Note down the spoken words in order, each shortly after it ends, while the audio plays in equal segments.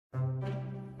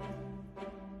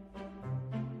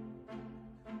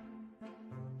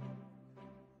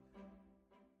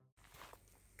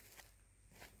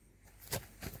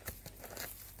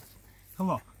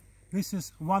Hello, this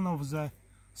is one of the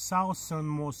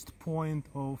southernmost point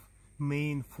of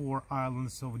main 4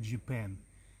 islands of Japan,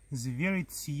 the very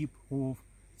tip of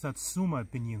Satsuma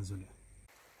Peninsula.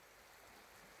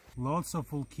 Lots of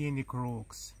volcanic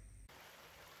rocks.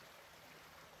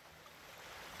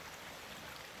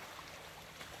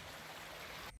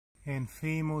 And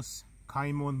famous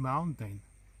Kaimon Mountain.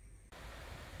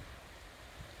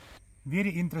 Very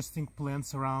interesting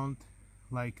plants around,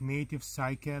 like native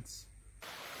cycads.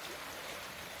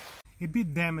 A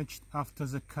bit damaged after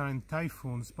the current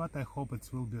typhoons, but I hope it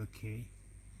will be okay.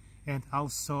 And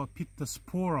also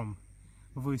Pittosporum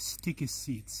with sticky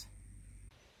seeds.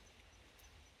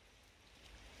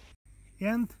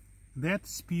 And that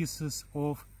species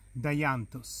of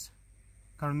Dianthus,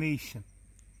 Carnation.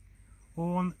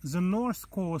 On the north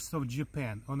coast of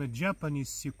Japan, on the Japanese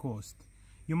sea coast,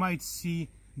 you might see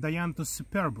Dianthus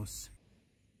superbus,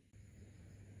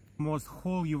 most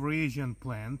whole Eurasian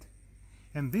plant,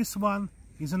 and this one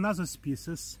is another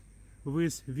species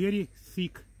with very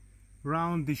thick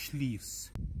roundish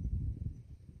leaves,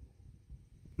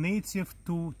 native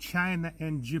to China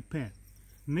and Japan.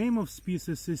 Name of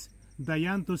species is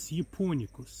Dianthus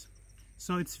japonicus.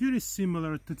 So it's very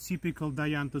similar to typical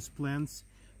Dianthus plants,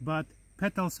 but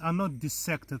petals are not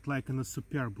dissected like in a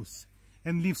superbus,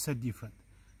 and leaves are different.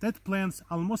 That plants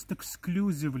almost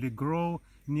exclusively grow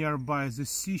nearby the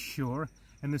seashore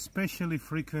and especially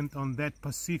frequent on that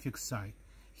Pacific side.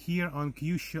 Here on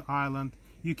Kyushu Island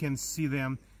you can see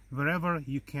them wherever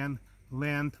you can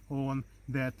land on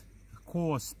that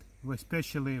coast,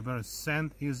 especially where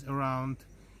sand is around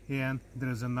and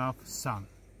there is enough sun.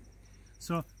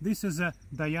 So this is a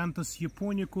Dianthus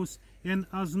japonicus, and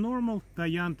as normal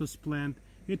Dianthus plant,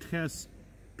 it has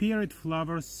paired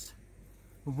flowers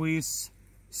with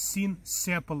thin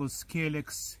sepalous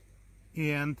calyx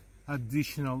and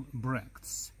additional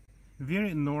bracts.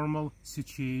 Very normal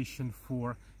situation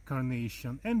for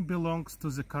Carnation and belongs to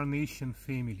the Carnation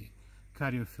family,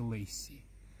 Caryophyllaceae.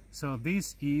 So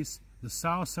this is the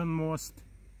southernmost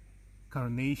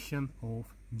Carnation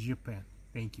of Japan.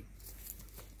 Thank you.